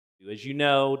As you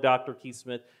know, Dr. Keith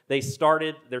Smith, they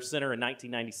started their center in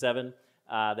 1997.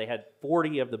 They had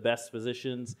 40 of the best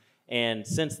physicians, and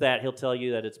since that, he'll tell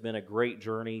you that it's been a great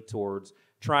journey towards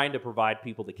trying to provide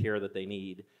people the care that they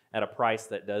need at a price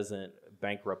that doesn't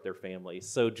bankrupt their families.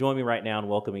 So join me right now in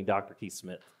welcoming Dr. Keith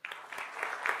Smith.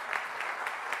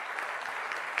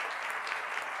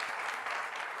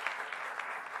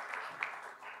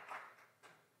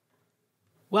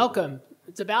 Welcome.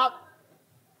 It's about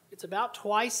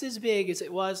twice as big as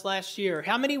it was last year.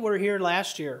 How many were here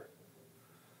last year?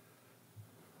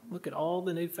 Look at all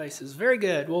the new faces. Very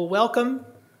good. Well, welcome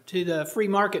to the Free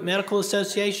Market Medical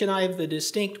Association. I have the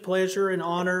distinct pleasure and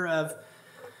honor of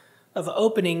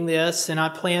opening this, and I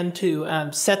plan to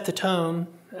set the tone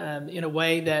in a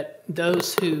way that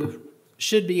those who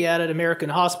should be at an American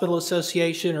Hospital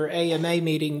Association or AMA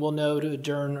meeting will know to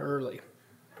adjourn early.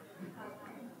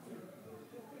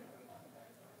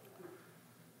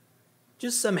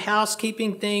 Just some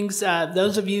housekeeping things.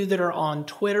 Those of you that are on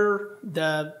Twitter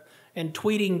and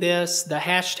tweeting this, the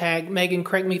hashtag, Megan,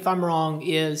 correct me if I'm wrong,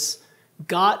 is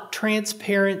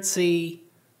 #GotTransparency ?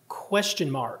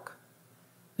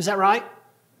 Is that right?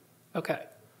 Okay.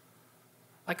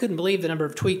 I couldn't believe the number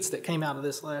of tweets that came out of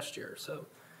this last year. So,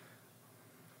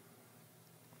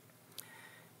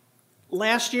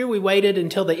 last year we waited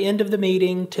until the end of the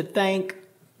meeting to thank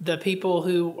the people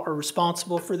who are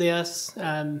responsible for this.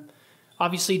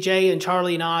 Obviously, Jay and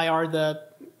Charlie and I are the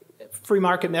Free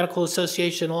Market Medical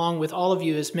Association along with all of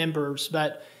you as members,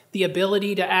 but the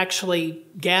ability to actually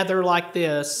gather like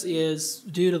this is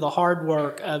due to the hard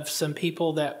work of some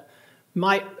people that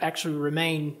might actually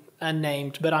remain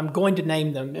unnamed, but I'm going to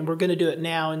name them, and we're going to do it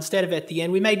now instead of at the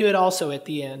end. We may do it also at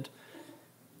the end.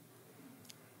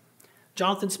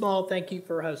 Jonathan Small, thank you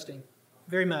for hosting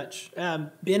very much.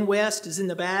 Ben West is in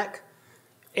the back.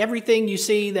 Everything you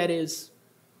see that is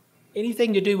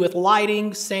anything to do with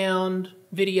lighting, sound,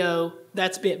 video,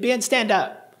 that's Ben. Ben, stand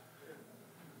up.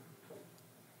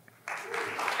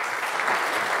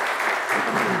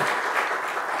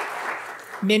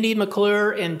 Mindy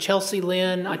McClure and Chelsea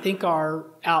Lynn, I think, are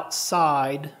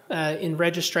outside in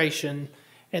registration.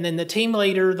 And then the team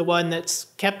leader, the one that's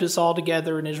kept us all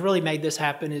together and has really made this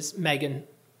happen, is Megan.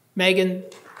 Megan,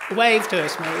 wave to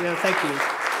us, Megan. Thank you.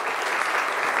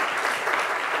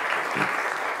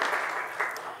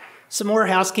 Some more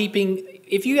housekeeping.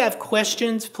 If you have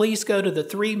questions, please go to the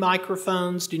 3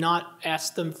 microphones. Do not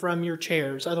ask them from your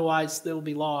chairs. Otherwise, they'll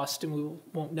be lost and we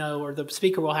won't know, or the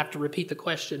speaker will have to repeat the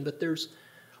question. But there's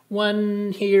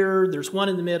one here, there's one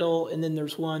in the middle, and then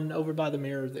there's one over by the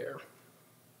mirror there.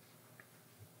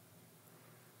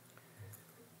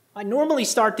 I normally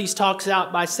start these talks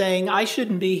out by saying I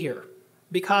shouldn't be here,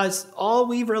 because all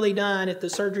we've really done at the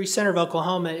Surgery Center of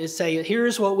Oklahoma is say,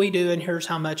 here's what we do and here's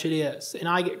how much it is. And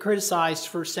I get criticized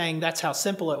for saying that's how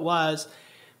simple it was,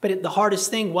 but the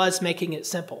hardest thing was making it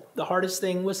simple. The hardest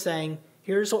thing was saying,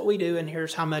 here's what we do and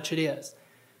here's how much it is.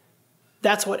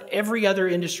 That's what every other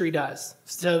industry does.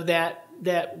 So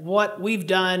that what we've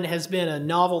done has been a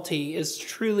novelty is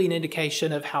truly an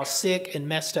indication of how sick and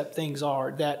messed up things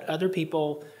are, that other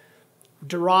people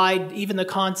deride even the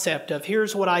concept of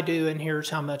here's what I do and here's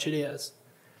how much it is.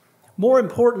 More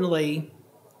importantly,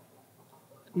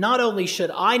 not only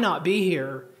should I not be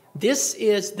here, this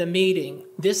is the meeting,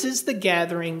 this is the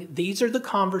gathering, these are the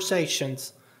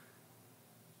conversations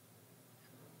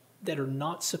that are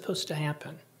not supposed to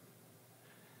happen.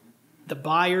 The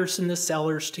buyers and the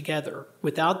sellers together,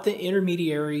 without the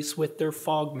intermediaries with their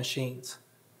fog machines.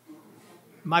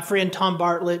 My friend Tom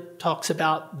Bartlett talks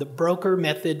about the broker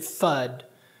method FUD,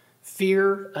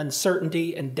 fear,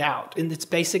 uncertainty, and doubt. And it's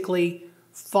basically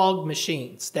fog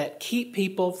machines that keep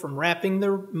people from wrapping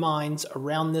their minds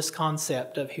around this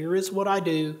concept of here is what I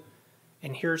do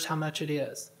and here's how much it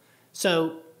is.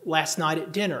 So last night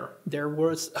at dinner, there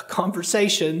was a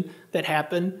conversation that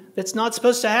happened that's not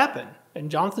supposed to happen. And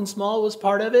Jonathan Small was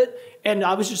part of it. And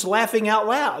I was just laughing out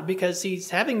loud because he's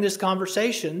having this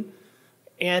conversation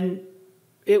and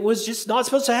it was just not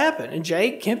supposed to happen. And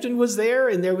Jay Kempton was there,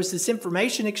 and there was this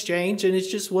information exchange, and it's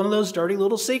just one of those dirty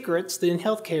little secrets in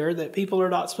healthcare that people are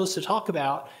not supposed to talk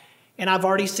about. And I've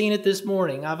already seen it this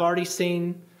morning. I've already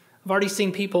seen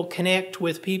people connect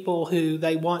with people who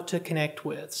they want to connect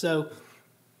with. So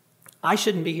I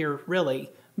shouldn't be here, really,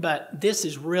 but this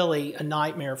is really a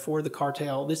nightmare for the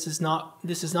cartel. This is not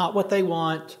what they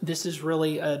want. This is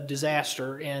really a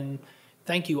disaster, and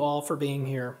thank you all for being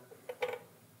here.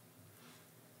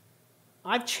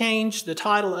 I've changed the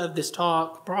title of this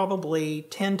talk probably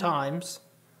 10 times,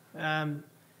 and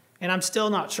I'm still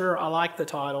not sure I like the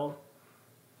title.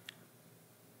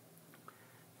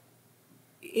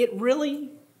 It really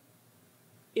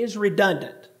is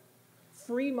redundant.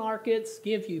 Free markets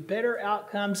give you better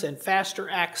outcomes and faster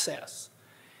access.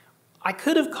 I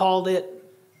could have called it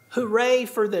hooray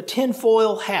for the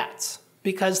tinfoil hats,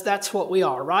 because that's what we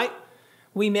are, right?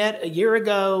 We met a year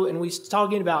ago and we was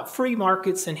talking about free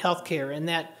markets and healthcare,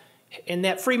 and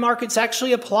that free markets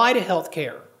actually apply to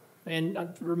healthcare. And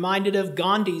I'm reminded of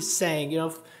Gandhi's saying,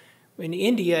 in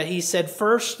India, he said,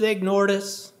 first they ignored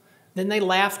us, then they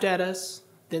laughed at us,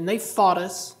 then they fought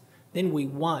us, then we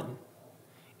won.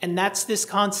 And that's this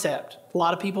concept. A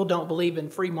lot of people don't believe in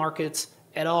free markets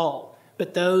at all.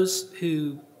 But those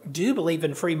who do believe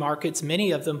in free markets,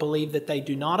 many of them believe that they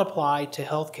do not apply to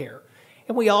healthcare.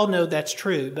 And we all know that's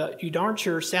true, but you darn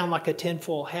sure sound like a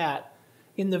tinfoil hat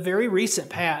in the very recent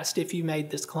past if you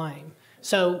made this claim.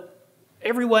 So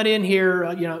everyone in here,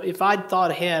 if I'd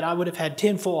thought ahead, I would have had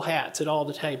tinfoil hats at all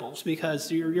the tables,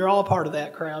 because you're all part of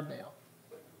that crowd now.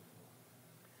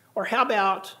 Or how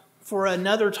about, for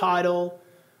another title,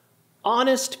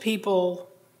 honest people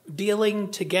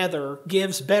dealing together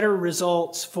gives better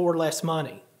results for less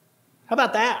money. How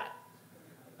about that?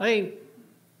 I mean,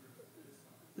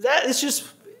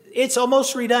 it's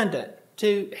almost redundant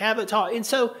to have it taught. And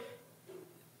so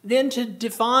then to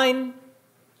define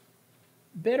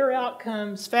better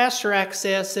outcomes, faster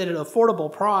access at an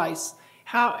affordable price,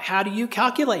 how do you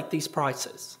calculate these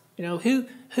prices?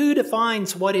 Who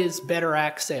defines what is better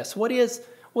access? What is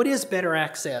better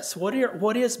access?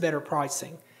 What is better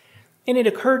pricing? And it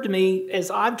occurred to me as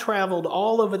I've traveled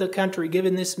all over the country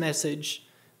giving this message,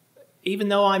 even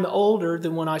though I'm older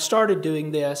than when I started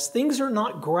doing this, things are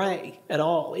not gray at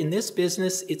all. In this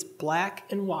business, it's black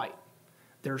and white.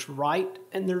 There's right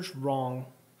and there's wrong.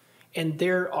 And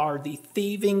there are the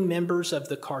thieving members of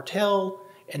the cartel,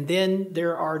 and then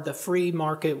there are the free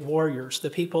market warriors, the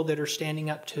people that are standing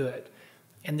up to it.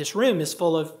 And this room is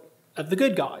full of the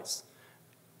good guys.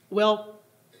 Well,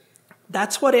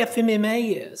 that's what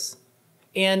FMMA is.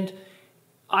 And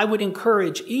I would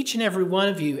encourage each and every one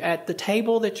of you at the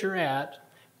table that you're at,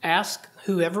 ask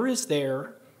whoever is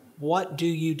there, what do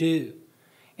you do?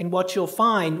 And what you'll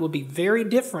find will be very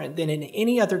different than in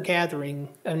any other gathering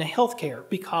in healthcare,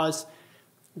 because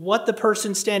what the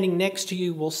person standing next to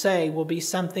you will say will be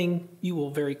something you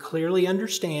will very clearly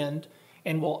understand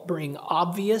and will bring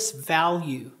obvious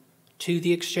value to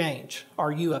the exchange.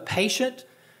 Are you a patient?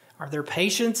 Are there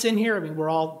patients in here? I mean, we're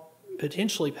all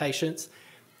potentially patients.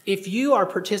 If you are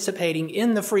participating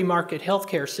in the free market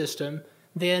healthcare system,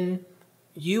 then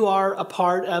you are a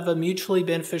part of a mutually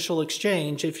beneficial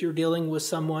exchange if you're dealing with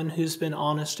someone who's been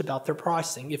honest about their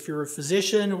pricing. If you're a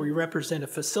physician or you represent a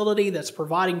facility that's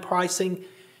providing pricing,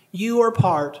 you are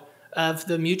part of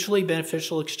the mutually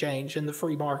beneficial exchange in the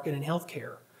free market in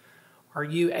healthcare. Are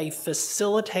you a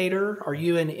facilitator? Are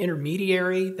you an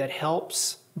intermediary that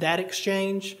helps that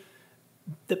exchange?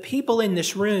 The people in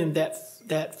this room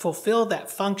that fulfill that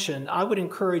function, I would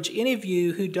encourage any of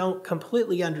you who don't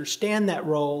completely understand that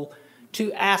role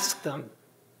to ask them.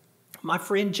 My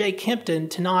friend Jay Kempton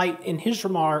tonight in his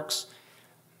remarks,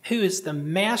 who is the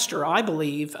master, I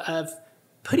believe, of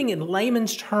putting in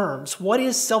layman's terms, what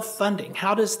is self-funding?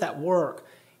 How does that work?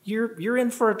 You're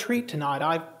in for a treat tonight.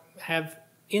 I have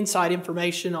inside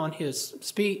information on his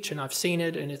speech, and I've seen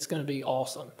it, and it's going to be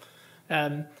awesome.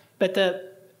 But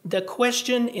the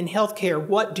question in healthcare,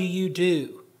 what do you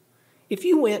do? If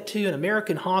you went to an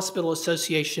American Hospital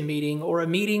Association meeting or a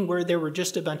meeting where there were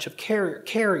just a bunch of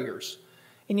carriers,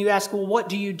 and you ask, well, what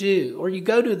do you do? Or you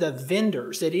go to the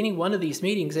vendors at any one of these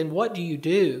meetings, and what do you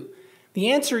do? The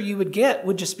answer you would get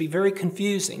would just be very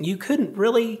confusing. You couldn't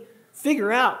really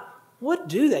figure out, what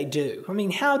do they do? I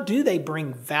mean, how do they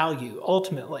bring value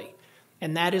ultimately?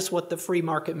 And that is what the Free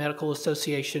Market Medical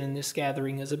Association in this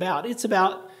gathering is about. It's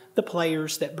about the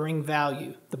players that bring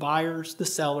value, the buyers, the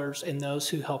sellers, and those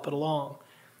who help it along.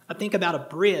 I think about a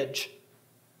bridge,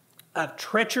 a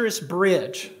treacherous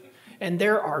bridge, and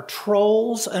there are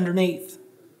trolls underneath,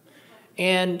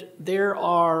 and there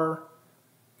are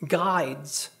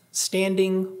guides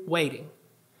standing, waiting.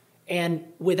 And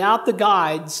without the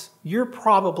guides, you're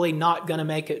probably not going to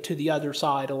make it to the other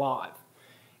side alive.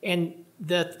 And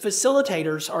the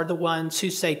facilitators are the ones who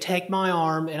say, take my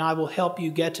arm and I will help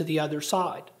you get to the other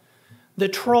side. The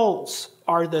trolls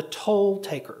are the toll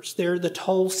takers. They're the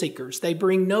toll seekers. They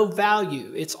bring no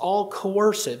value. It's all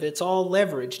coercive. It's all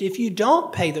leveraged. If you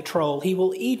don't pay the troll, he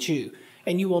will eat you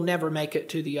and you will never make it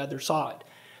to the other side.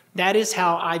 That is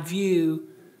how I view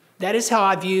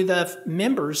the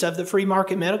members of the Free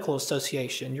Market Medical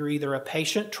Association. You're either a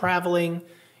patient traveling,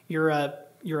 you're a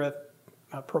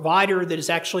provider that is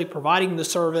actually providing the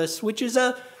service,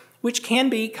 which can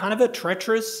be kind of a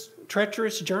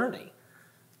treacherous journey.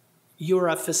 you're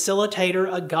a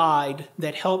facilitator, a guide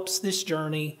that helps this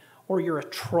journey, or you're a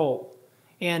troll.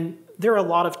 And there are a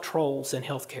lot of trolls in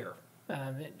healthcare.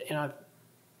 And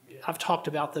I've talked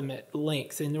about them at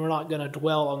length, and we're not going to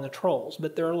dwell on the trolls,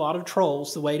 but there are a lot of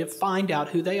trolls. The way to find out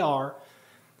who they are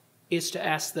is to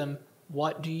ask them,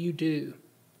 what do you do?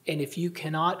 And if you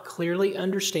cannot clearly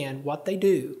understand what they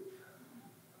do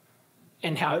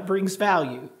and how it brings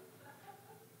value,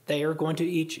 they are going to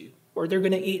eat you, or they're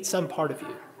going to eat some part of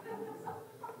you.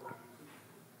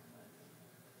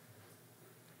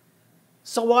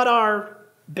 So what are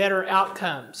better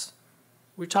outcomes?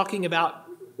 We're talking about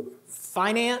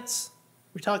finance.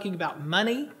 We're talking about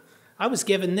money. I was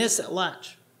given this at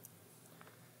lunch.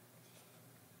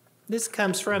 This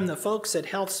comes from the folks at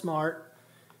HealthSmart.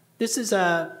 This is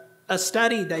a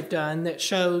study they've done that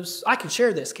shows, I can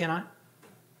share this, can I?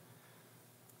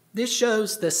 This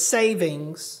shows the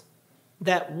savings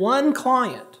that one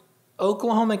client,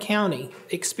 Oklahoma County,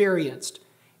 experienced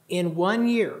in 1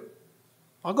 year.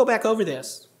 I'll go back over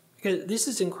this because this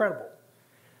is incredible.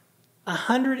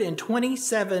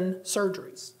 127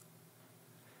 surgeries.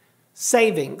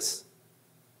 Savings,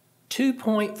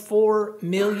 $2.4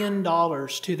 million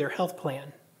to their health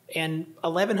plan. And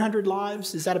 1,100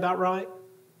 lives, is that about right?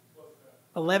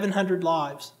 1,100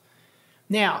 lives.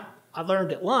 Now, I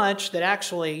learned at lunch that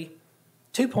actually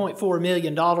 $2.4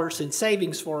 million in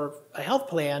savings for a health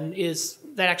plan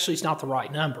that actually is not the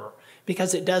right number,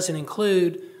 because it doesn't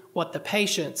include what the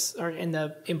patients and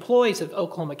the employees of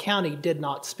Oklahoma County did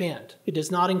not spend. It does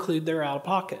not include their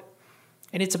out-of-pocket.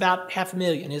 And it's about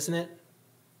 $500,000, isn't it?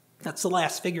 That's the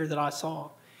last figure that I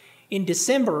saw. In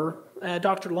December,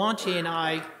 Dr. Lanti and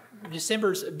I,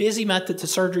 December's a busy month at the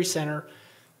surgery center,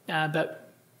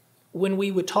 but when we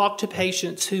would talk to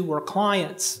patients who were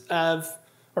clients of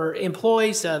or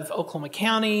employees of Oklahoma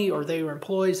County, or they were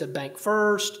employees of Bank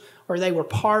First, or they were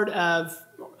part of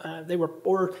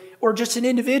or just an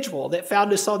individual that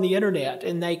found us on the internet,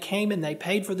 and they came and they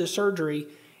paid for the surgery,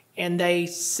 and they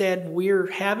said, we're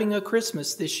having a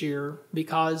Christmas this year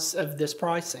because of this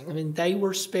pricing. I mean, they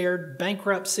were spared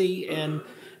bankruptcy, and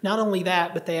not only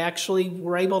that, but they actually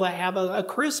were able to have a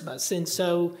Christmas. And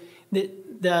so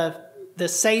the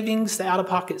savings, the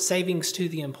out-of-pocket savings to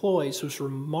the employees was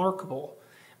remarkable.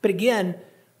 But again,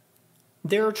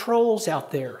 there are trolls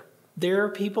out there. There are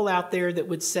people out there that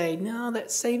would say, no,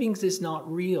 that savings is not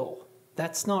real.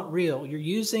 That's not real. You're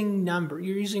using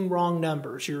wrong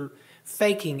numbers. You're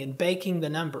faking and baking the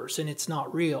numbers, and it's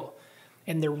not real.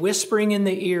 And they're whispering in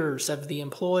the ears of the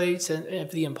employees and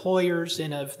of the employers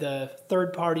and of the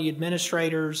third-party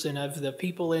administrators and of the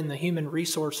people in the human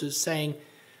resources saying,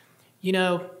 you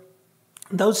know,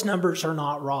 those numbers are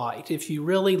not right. If you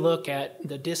really look at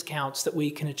the discounts that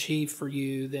we can achieve for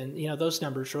you, then those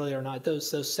numbers really are not.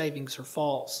 Those savings are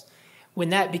false.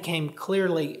 When it became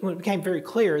very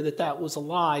clear that that was a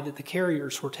lie that the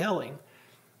carriers were telling,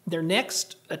 their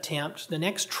next attempt, the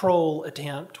next troll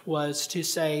attempt, was to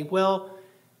say, well,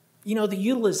 the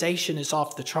utilization is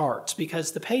off the charts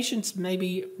because the patients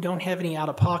maybe don't have any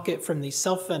out-of-pocket from these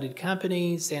self-funded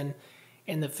companies, and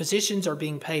the physicians are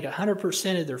being paid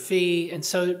 100% of their fee, and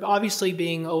so obviously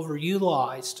being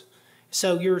overutilized.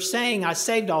 So you're saying I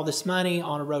saved all this money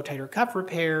on a rotator cuff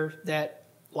repair that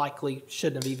likely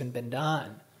shouldn't have even been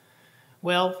done.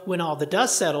 Well, when all the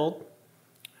dust settled,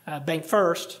 Bank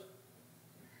First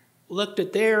looked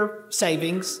at their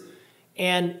savings,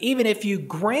 and even if you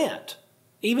grant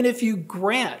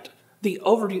the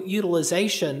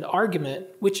overutilization argument,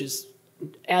 which is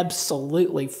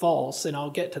absolutely false, and I'll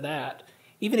get to that,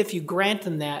 even if you grant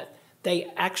them that, they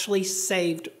actually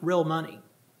saved real money.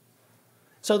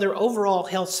 So their overall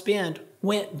health spend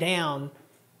went down,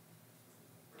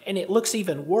 and it looks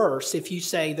even worse if you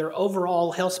say their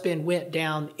overall health spend went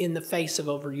down in the face of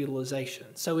overutilization.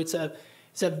 So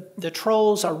the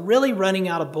trolls are really running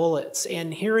out of bullets.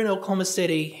 And here in Oklahoma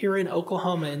City, here in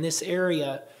Oklahoma, in this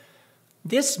area,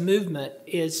 this movement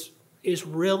is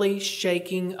really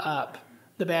shaking up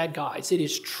the bad guys. It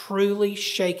is truly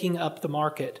shaking up the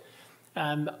market.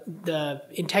 The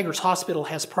Integris Hospital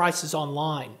has prices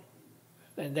online,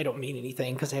 and they don't mean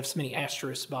anything because they have so many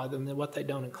asterisks by them than what they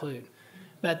don't include.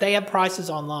 But they have prices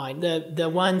online.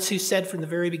 The ones who said from the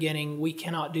very beginning, we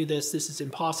cannot do this, this is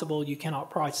impossible, you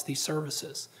cannot price these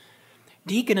services.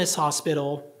 Deaconess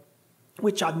Hospital,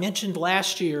 which I mentioned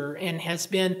last year and has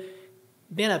been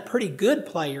a pretty good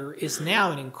player, is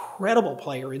now an incredible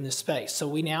player in this space. So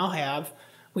we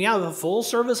have a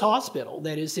full-service hospital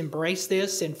that has embraced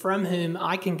this and from whom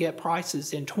I can get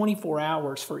prices in 24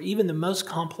 hours for even the most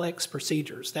complex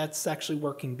procedures. That's actually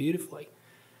working beautifully.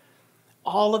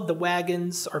 All of the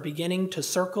wagons are beginning to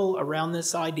circle around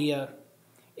this idea,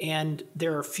 And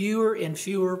there are fewer and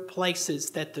fewer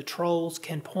places that the trolls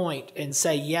can point and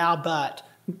say, yeah, but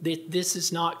this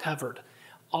is not covered.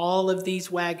 All of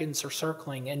these wagons are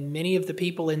circling, and many of the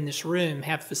people in this room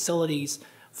have facilities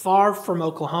far from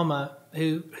Oklahoma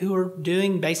who are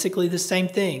doing basically the same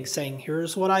thing, saying,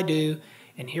 here's what I do,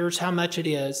 and here's how much it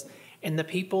is. And the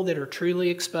people that are truly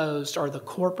exposed are the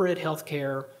corporate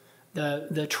healthcare,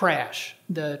 the trash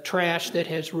that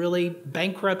has really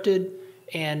bankrupted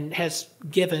and has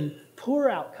given poor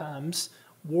outcomes,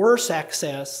 worse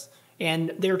access,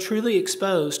 and they're truly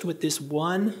exposed with this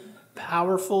one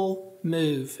powerful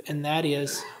move, and that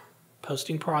is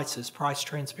posting prices, price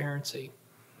transparency.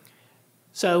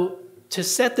 So to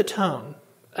set the tone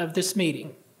of this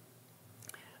meeting,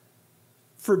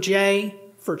 for Jay,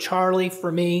 for Charlie,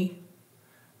 for me,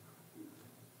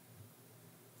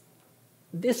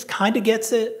 this kind of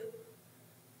gets it,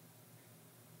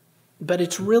 but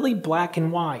it's really black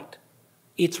and white.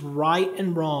 It's right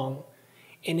and wrong.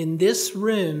 And in this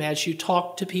room, as you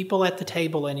talk to people at the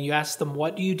table and you ask them,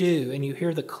 what do you do? And you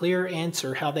hear the clear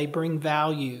answer, how they bring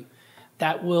value,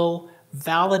 that will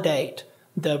validate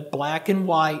the black and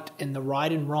white and the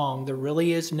right and wrong. There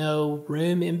really is no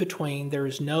room in between. There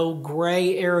is no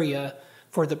gray area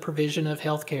for the provision of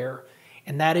healthcare.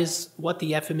 And that is what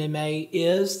the FMMA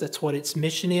is. That's what its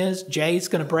mission is. Jay's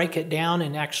going to break it down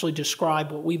and actually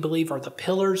describe what we believe are the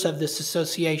pillars of this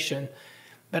association.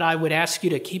 But I would ask you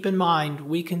to keep in mind,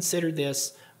 we consider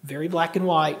this very black and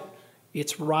white.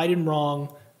 It's right and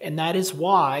wrong. And that is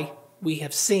why we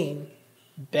have seen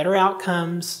better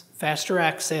outcomes, faster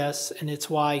access, and it's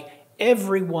why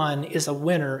everyone is a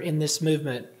winner in this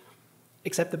movement,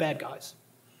 except the bad guys.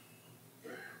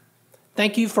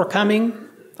 Thank you for coming.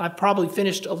 I probably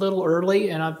finished a little early,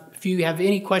 and if you have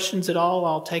any questions at all,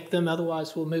 I'll take them.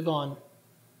 Otherwise, we'll move on.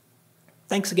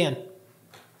 Thanks again.